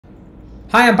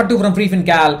Hi, I'm Pattu from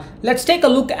Freefincal. Let's take a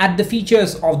look at the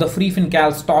features of the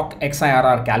Freefincal stock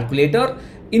XIRR calculator.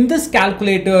 In this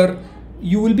calculator,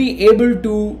 you will be able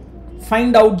to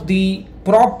find out the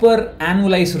proper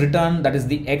annualized return, that is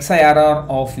the XIRR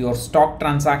of your stock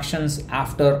transactions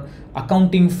after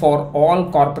accounting for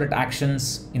all corporate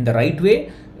actions in the right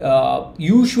way.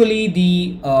 Usually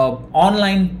the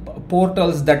online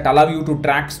portals that allow you to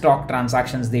track stock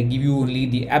transactions, they give you only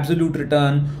the absolute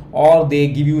return, or they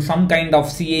give you some kind of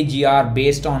CAGR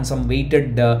based on some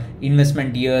weighted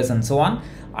investment years and so on.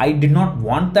 I did not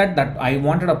want that. I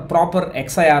wanted a proper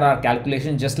XIRR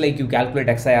calculation, just like you calculate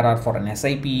XIRR for an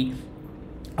SIP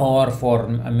or for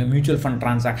mutual fund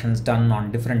transactions done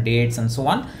on different dates and so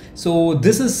on. So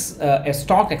this is a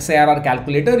stock XIRR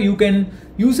calculator. You can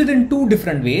use it in two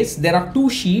different ways. There are two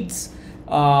sheets.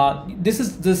 This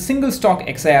is the single stock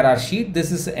XIRR sheet.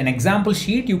 This is an example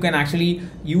sheet. You can actually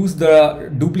use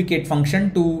the duplicate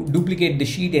function to duplicate the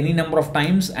sheet any number of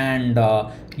times and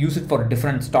use it for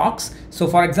different stocks. So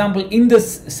for example, in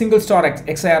this single stock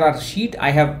XIRR sheet,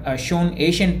 I have shown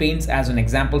Asian Paints as an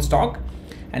example stock.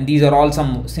 And these are all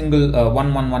some single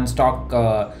 111 stock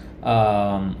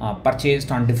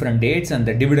purchased on different dates, and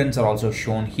the dividends are also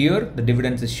shown here. The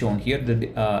dividends is shown here.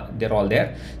 They're all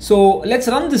there. So let's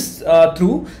run this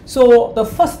through. So the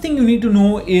first thing you need to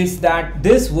know is that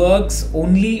this works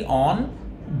only on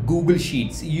Google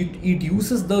Sheets. It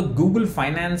uses the Google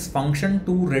Finance function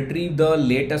to retrieve the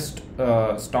latest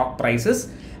stock prices,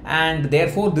 and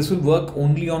therefore this will work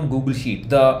only on Google Sheet.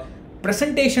 The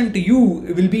presentation to you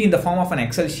will be in the form of an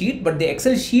Excel sheet, but the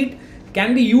Excel sheet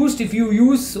can be used if you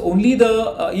use only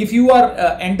the if you are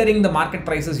entering the market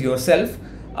prices yourself,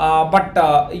 but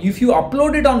if you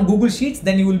upload it on Google Sheets,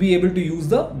 then you will be able to use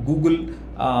the Google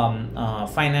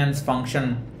Finance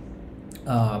function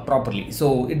properly.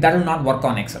 So that will not work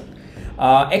on Excel.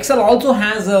 Excel also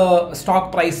has a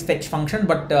stock price fetch function,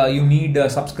 but you need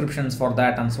subscriptions for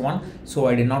that and so on. So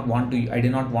I did not want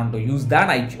to use that.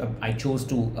 I chose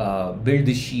to build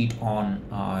this sheet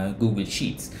on Google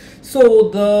Sheets. So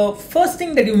the first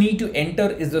thing that you need to enter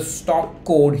is the stock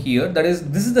code here. That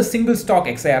is, this is the single stock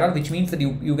XIRR, which means that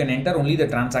you can enter only the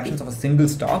transactions of a single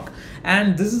stock.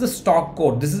 And this is the stock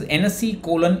code. This is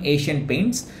NSE:Asian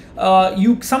Paints.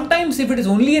 You sometimes, if it is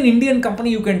only an Indian company,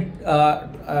 you can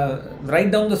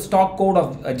write down the stock code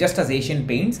of just as Asian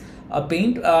Paints.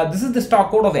 This is the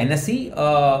stock code of NSE.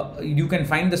 You can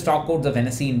find the stock codes of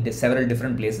NSE in several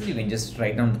different places. You can just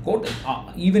write down the code.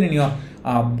 Even in your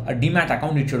Demat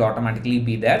account, it should automatically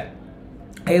be there.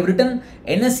 I have written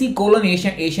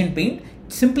NSE:Asian Paint.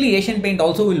 Simply Asian Paint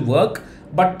also will work,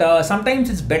 but sometimes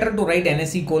it's better to write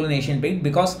NSE:Asian Paint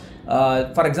because,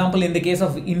 for example, in the case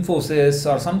of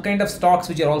Infosys or some kind of stocks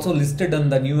which are also listed on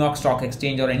the New York Stock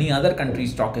Exchange or any other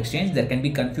country's stock exchange, there can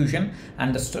be confusion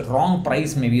and the wrong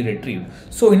price may be retrieved.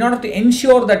 So in order to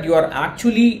ensure that you are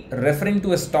actually referring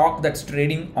to a stock that's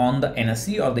trading on the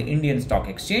NSE or the Indian Stock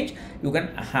Exchange, you can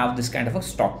have this kind of a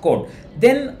stock code.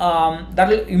 Then that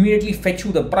will immediately fetch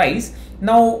you the price.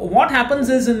 Now what happens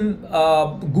is in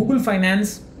Google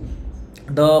Finance,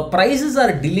 the prices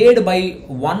are delayed by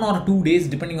 1 or 2 days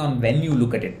depending on when you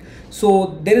look at it.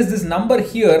 So there is this number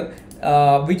here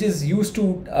which is used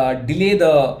to delay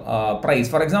the price.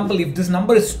 For example, if this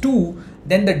number is 2,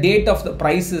 then the date of the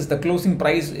price is, the closing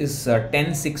price is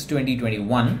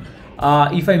 10/6/2021.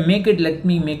 If I make it, let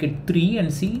me make it 3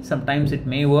 and see. Sometimes it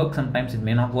may work, sometimes it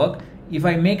may not work. If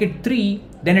I make it 3,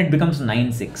 then it becomes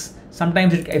 9/6.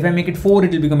 Sometimes if I make it 4,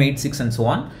 it will become 8/6 and so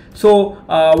on. So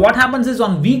what happens is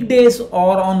on weekdays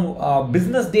or on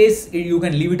business days, you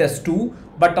can leave it as 2.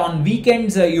 But on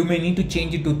weekends, you may need to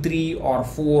change it to 3 or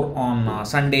 4 on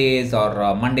Sundays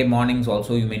or Monday mornings.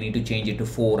 Also, you may need to change it to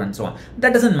 4 and so on.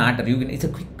 That doesn't matter. You can. It's a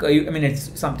quick.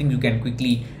 It's something you can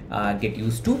quickly get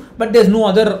used to. But there's no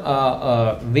other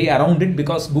way around it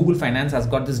because Google Finance has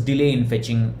got this delay in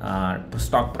fetching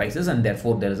stock prices, and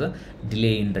therefore there is a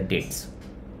delay in the dates.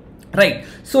 Right.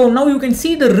 So now you can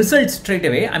see the results straight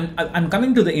away. I'm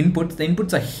coming to the inputs. The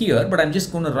inputs are here, but I'm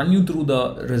just going to run you through the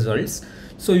results.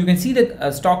 So you can see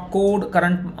the stock code,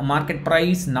 current market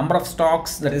price, number of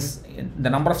stocks, that is the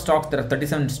number of stocks. There are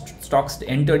 37 stocks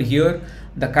entered here,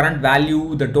 the current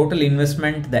value, the total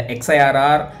investment, the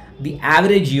XIRR, the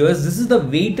average years. This is the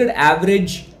weighted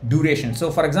average duration. So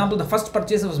for example, the first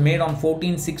purchase was made on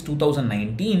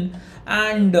 14/6/2019,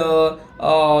 and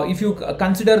if you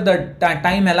consider the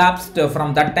time elapsed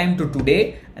from that time to today,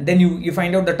 and then you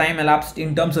find out the time elapsed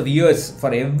in terms of years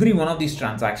for every one of these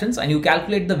transactions, and you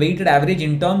calculate the weighted average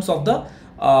in terms of the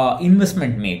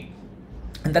investment made,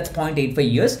 and that's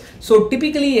 0.85 years. So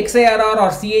typically XIRR or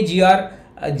CAGR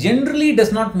generally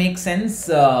does not make sense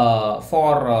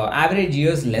for average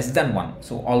years less than 1.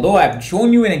 So although I've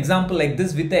shown you an example like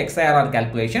this with the XIRR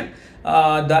calculation,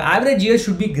 the average years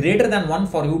should be greater than 1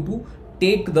 for you to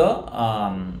take the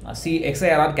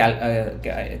XIRR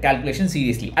calculation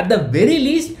seriously. At the very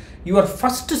least, your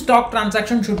first stock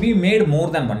transaction should be made more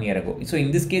than 1 year ago. So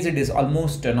in this case, it is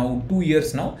almost now 2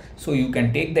 years now. So you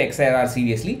can take the XIRR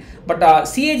seriously. But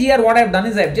CAGR, what I've done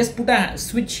is I've just put a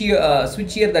switch here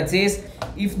that says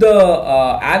if the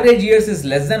average years is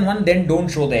less than 1, then don't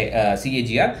show the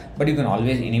CAGR. But you can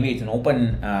always, anyway, it's an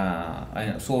open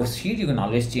source sheet. You can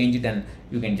always change it, and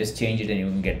you can just change it and you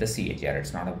can get the CAGR.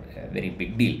 It's not a very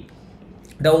big deal.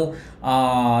 Now,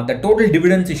 the total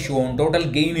dividends is shown, total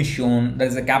gain is shown, there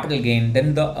is a capital gain,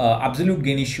 then the absolute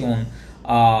gain is shown,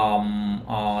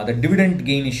 the dividend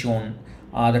gain is shown,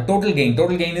 the total gain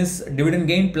is dividend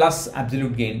gain plus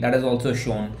absolute gain, that is also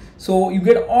shown. So you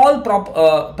get all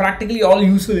practically all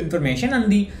useful information,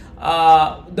 and the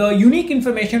unique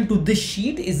information to this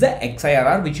sheet is the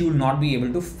XIRR, which you will not be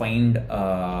able to find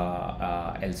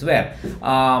elsewhere.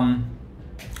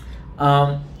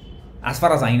 As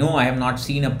far as I know, I have not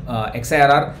seen a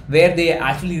XIRR where they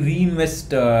actually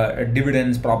reinvest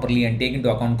dividends properly and take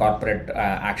into account corporate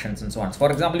actions and so on. So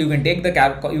for example, you can take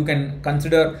you can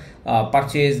consider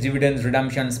purchase, dividends,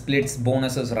 redemption, splits,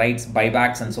 bonuses, rights,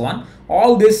 buybacks, and so on.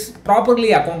 All this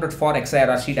properly accounted for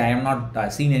XIRR sheet. I have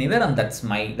not seen anywhere, and that's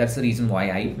the reason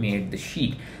why I made the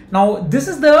sheet. Now this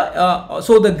is the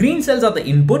so the green cells are the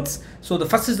inputs. So the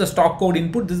first is the stock code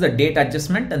input. This is the date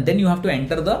adjustment, and then you have to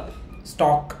enter the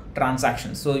stock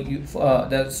transactions. So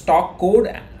the stock code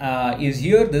is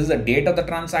here. This is the date of the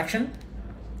transaction,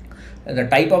 the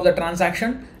type of the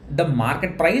transaction, the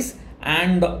market price,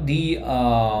 and the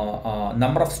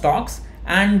number of stocks.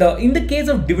 And in the case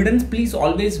of dividends, please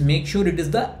always make sure it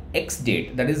is the X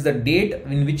date. That is the date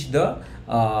in which the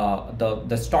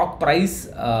stock price,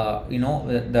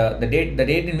 the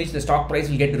date in which the stock price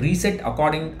will get reset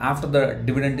after the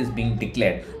dividend is being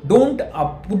declared. Don't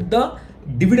put the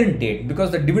dividend date,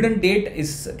 because the dividend date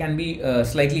can be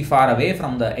slightly far away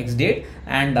from the X date,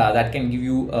 and that can give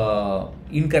you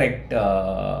incorrect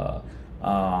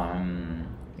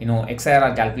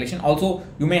XIRR calculation. Also,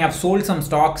 you may have sold some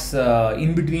stocks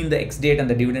in between the X date and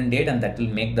the dividend date, and that will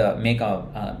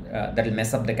that will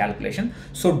mess up the calculation.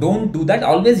 So don't do that.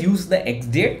 Always use the X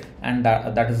date, and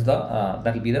that's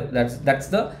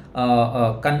the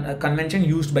convention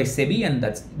used by SEBI, and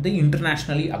that's the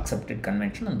internationally accepted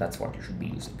convention, and that's what you should be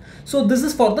using. So this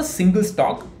is for the single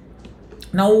stock.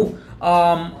 Now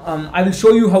I will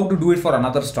show you how to do it for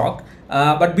another stock.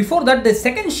 But before that, the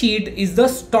second sheet is the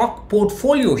stock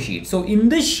portfolio sheet. So in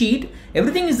this sheet,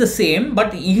 everything is the same,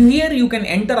 but here you can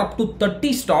enter up to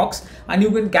 30 stocks, and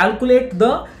you can calculate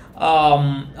the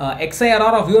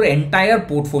XIRR of your entire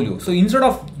portfolio. So instead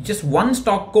of just one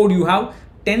stock code, you have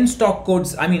 10 stock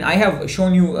codes. I mean, I have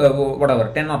shown you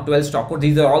whatever 10 or 12 stock codes.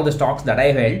 These are all the stocks that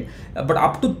I held, but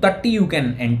up to 30 you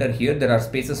can enter here. There are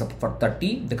spaces up for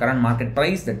 30, the current market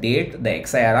price, the date, the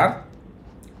XIRR,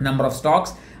 number of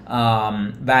stocks,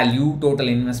 value, total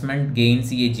investment, gain,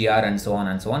 CAGR, and so on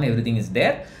and so on. Everything is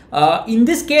there. In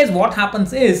this case, what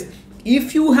happens is,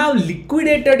 if you have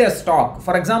liquidated a stock,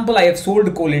 for example, I have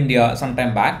sold Coal India some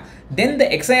time back, then the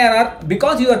XIRR,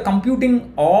 because you are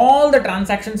computing all the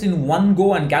transactions in one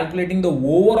go and calculating the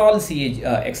overall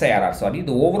XIRR,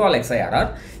 the overall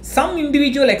XIRR, some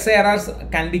individual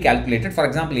XIRRs can be calculated. For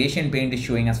example, Asian Paint is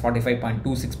showing as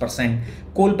 45.26%,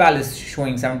 Coalpal is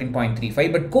showing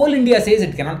 17.35%, but Coal India says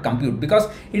it cannot compute because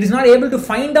it is not able to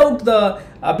find out the,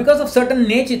 because of the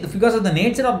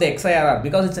nature of the XIRR,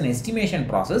 because it's an estimation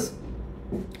process.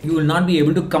 You will not be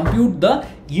able to compute the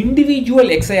individual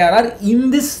XIRR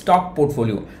in this stock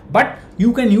portfolio, but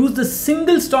you can use the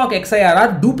single stock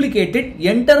XIRR, duplicate it,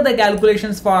 enter the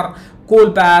calculations for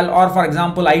Coalpal, or for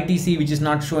example ITC, which is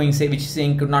not showing, which is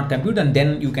saying could not compute, and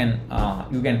then you can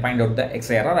find out the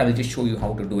XIRR. I will just show you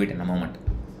how to do it in a moment.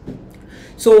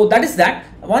 So that is that.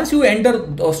 Once you enter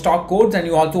those stock codes, and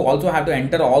you also have to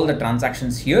enter all the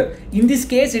transactions here. In this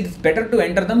case, it is better to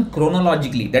enter them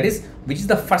chronologically. That is, which is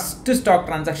the first stock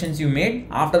transactions you made.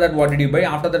 After that, what did you buy?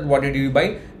 After that, what did you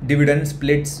buy? Dividends,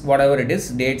 splits, whatever it is,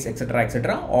 dates, etc.,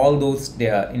 etc. All those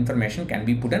information can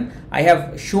be put in. I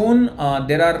have shown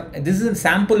this is a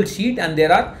sample sheet, and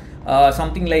there are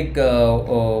something like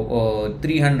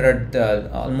 300,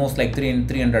 almost like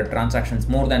 300 transactions,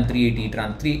 more than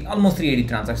 380, almost 380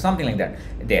 transactions, something like that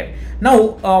there. Now,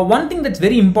 one thing that's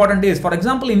very important is, for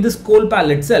example, in this Coalpal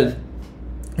itself,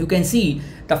 you can see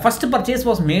the first purchase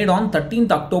was made on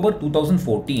 13th October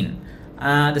 2014.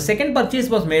 The second purchase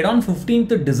was made on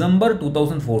 15th December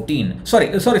 2014. Sorry.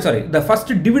 The first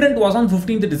dividend was on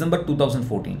 15th December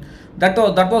 2014. That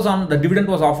was on the dividend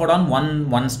was offered on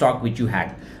one stock which you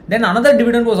had. Then another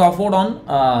dividend was offered on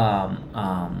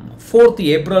 4th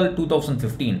April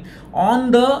 2015.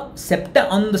 On the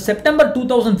September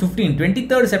 2015,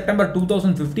 23rd September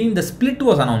 2015, the split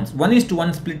was announced.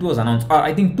 1:1 split was announced, or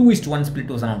I think 2:1 split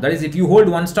was announced. That is, if you hold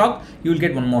one stock, you will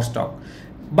get one more stock.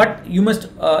 But you must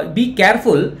be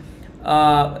careful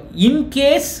in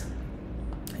case.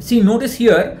 See, notice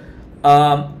here,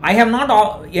 I have not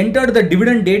entered the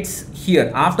dividend dates here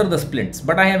after the splits,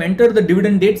 but I have entered the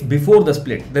dividend dates before the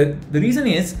split. The reason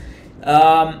is,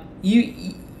 I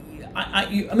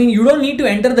mean, you don't need to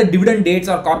enter the dividend dates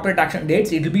or corporate action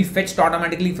dates. It will be fetched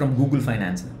automatically from Google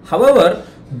Finance. However,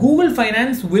 Google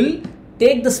Finance will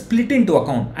take the split into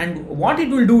account, and what it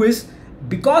will do is,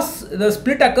 because the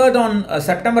split occurred on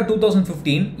September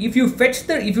 2015, if you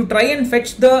try and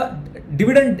fetch the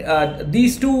dividend,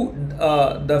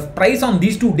 the price on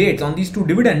these two dates, on these two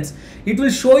dividends, it will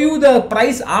show you the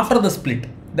price after the split.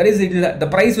 That is, the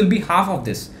price will be half of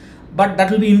this, but that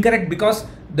will be incorrect, because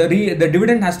the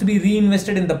dividend has to be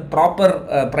reinvested in the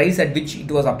proper price at which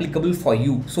it was applicable for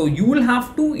you. So you will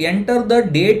have to enter the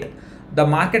date, the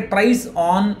market price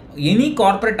on any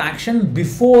corporate action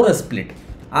before a split.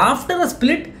 After a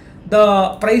split,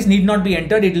 the price need not be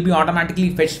entered. It will be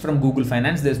automatically fetched from Google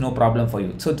Finance. There's no problem for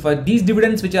you. So for these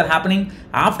dividends which are happening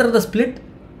after the split,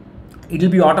 it will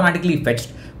be automatically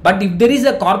fetched. But if there is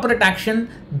a corporate action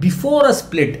before a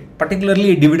split,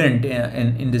 particularly a dividend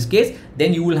in this case,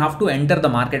 then you will have to enter the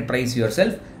market price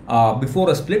yourself before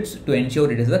a split to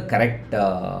ensure it is the correct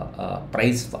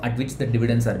price at which the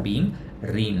dividends are being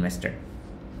reinvested.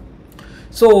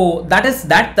 So that's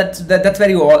where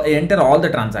you enter all the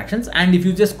transactions, and if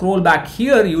you just scroll back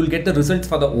here, you will get the results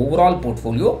for the overall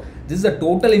portfolio. This is the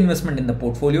total investment in the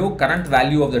portfolio, current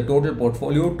value of the total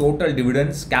portfolio, total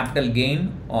dividends, capital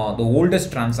gain, the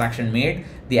oldest transaction made,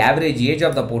 the average age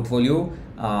of the portfolio.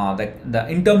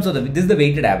 In terms of this is the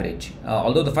weighted average.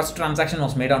 Although the first transaction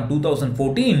was made on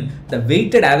 2014, the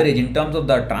weighted average in terms of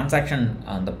the transaction,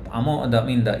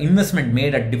 the investment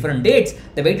made at different dates,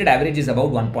 the weighted average is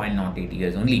about 1.08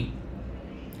 years only.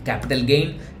 Capital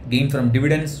gain, gain from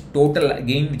dividends, total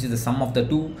gain, which is the sum of the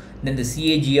two, then the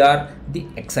CAGR, the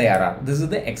XIRR. This is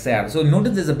the XIRR. So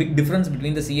notice there's a big difference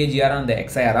between the CAGR and the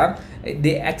XIRR.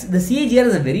 The CAGR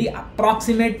is a very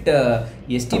approximate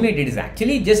estimate. It is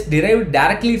actually just derived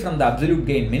directly from the absolute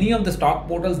gain. Many of the stock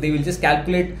portals, they will just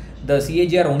calculate the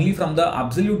CAGR only from the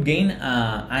absolute gain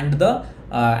and the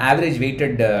average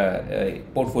weighted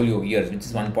portfolio years, which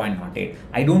is 1.08.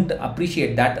 I don't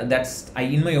appreciate that.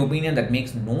 In my opinion, that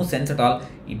makes no sense at all,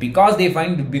 because they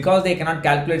cannot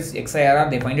calculate XIRR,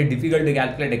 they find it difficult to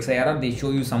calculate XIRR. They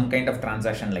show you some kind of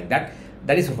transaction like that.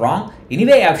 That is wrong.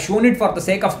 Anyway, I have shown it for the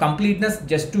sake of completeness,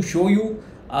 just to show you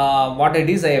what it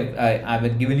is I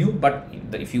have given you. But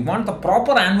if you want the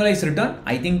proper annualized return,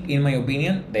 I think, in my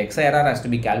opinion, the XIRR has to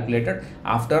be calculated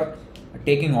after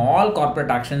taking all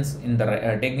corporate actions in the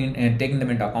taking them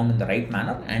into account in the right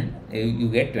manner, and you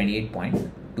get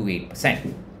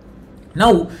 28.28%.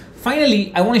 Now,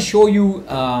 finally, I want to show you.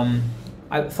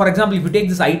 For example, if you take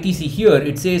this ITC here,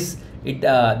 it says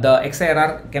the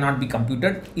XIRR cannot be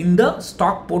computed in the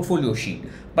stock portfolio sheet.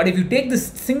 But if you take this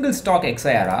single stock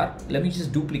XIRR, let me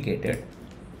just duplicate it.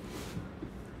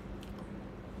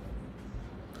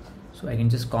 So I can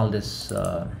just call this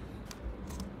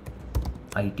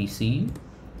ITC.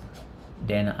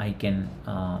 Then I can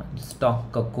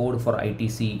stock code for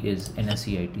ITC is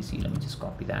NSE ITC. Let me just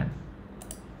copy that.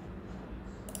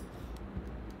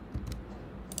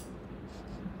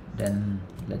 Then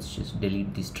let's just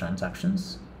delete these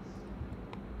transactions.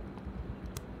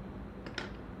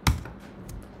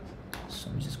 So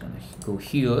I'm just gonna go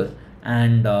here,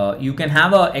 and you can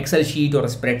have a Excel sheet or a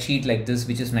spreadsheet like this,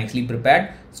 which is nicely prepared.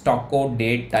 Stock code,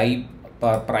 date, type,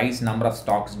 price, number of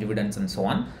stocks, dividends, and so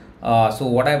on. So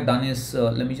what I've done is,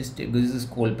 let me just take, this is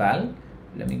Colpal.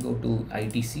 Let me go to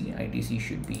ITC. ITC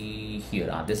should be here.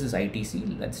 This is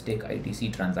ITC. Let's take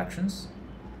ITC transactions.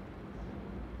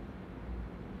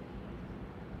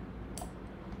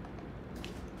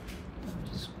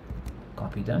 Just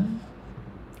copy them.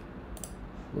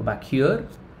 Go back here,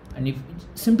 and if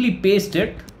simply paste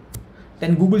it,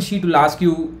 then Google Sheet will ask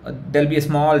you, there'll be a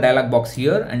small dialog box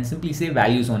here, and simply say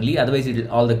values only. Otherwise,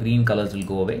 all the green colors will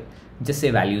go away. Just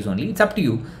say values only. It's up to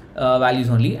you. Values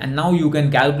only. And now you can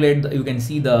calculate, you can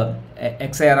see the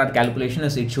XIRR calculation,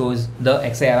 as it shows the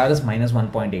XIRR is minus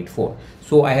 1.84.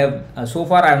 So I have, so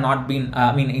far I have not been,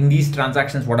 in these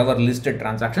transactions, whatever listed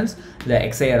transactions, the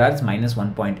XIRR is minus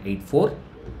 1.84.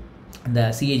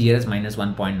 The CAGR is minus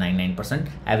 1.99%,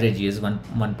 average year is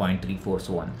 1.34,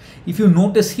 so on. If you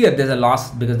notice here, there's a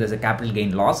loss because there's a capital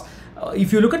gain loss.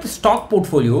 If you look at the stock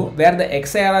portfolio, where the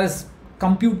XIRR is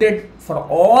computed for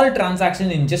all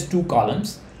transactions in just 2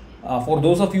 columns. For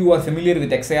those of you who are familiar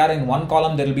with XIRR, in one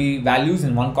column there will be values,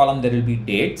 in one column there will be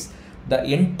dates. The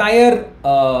entire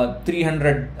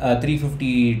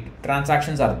 350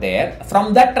 transactions are there.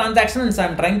 From that transactions,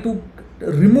 I'm trying to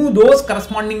remove those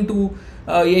corresponding to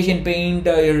Asian Paint,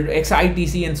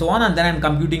 XITC and so on, and then I'm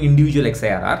computing individual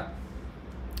XIRR.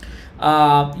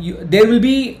 There will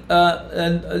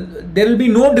be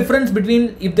no difference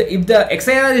between if the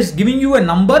XIRR is giving you a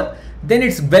number, then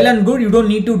it's well and good. You don't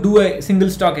need to do a single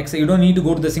stock XIRR. You don't need to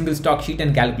go to the single stock sheet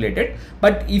and calculate it.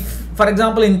 But if, for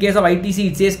example, in case of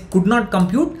ITC, it says could not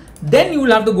compute, then you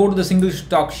will have to go to the single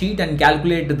stock sheet and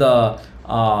calculate the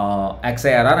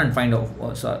XIRR and find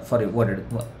out. Sorry, what did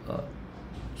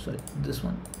sorry, this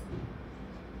one.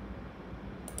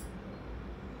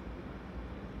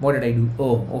 What did I do?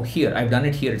 Oh, here I've done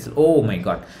it here. It's, oh my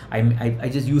god, I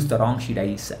just used the wrong sheet.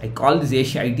 I call this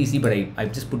Asia ITC, but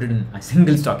I've just put it in a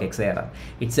single stock XIRR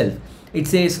itself. It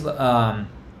says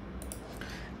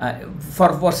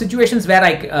for situations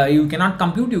where you cannot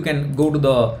compute, you can go to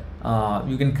the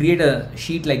you can create a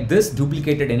sheet like this,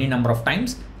 duplicate it any number of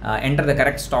times, enter the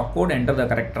correct stock code, enter the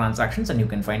correct transactions, and you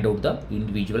can find out the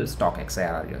individual stock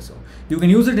XIRR here. So you can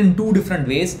use it in 2 different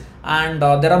ways, and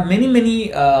there are many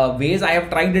ways. I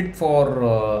have tried it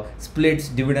for splits,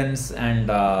 dividends, and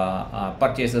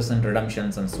purchases and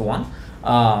redemptions and so on.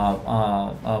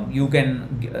 You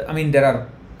can, I mean, there are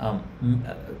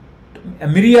a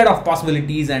myriad of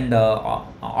possibilities and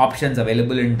options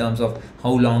available in terms of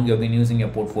how long you've been using your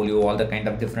portfolio, all the kind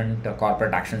of different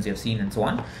corporate actions you've seen and so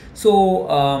on. So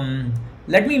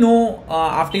let me know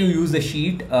after you use the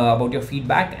sheet about your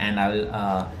feedback, and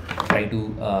I'll try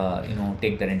to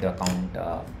take that into account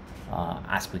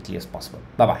as quickly as possible.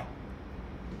 Bye bye.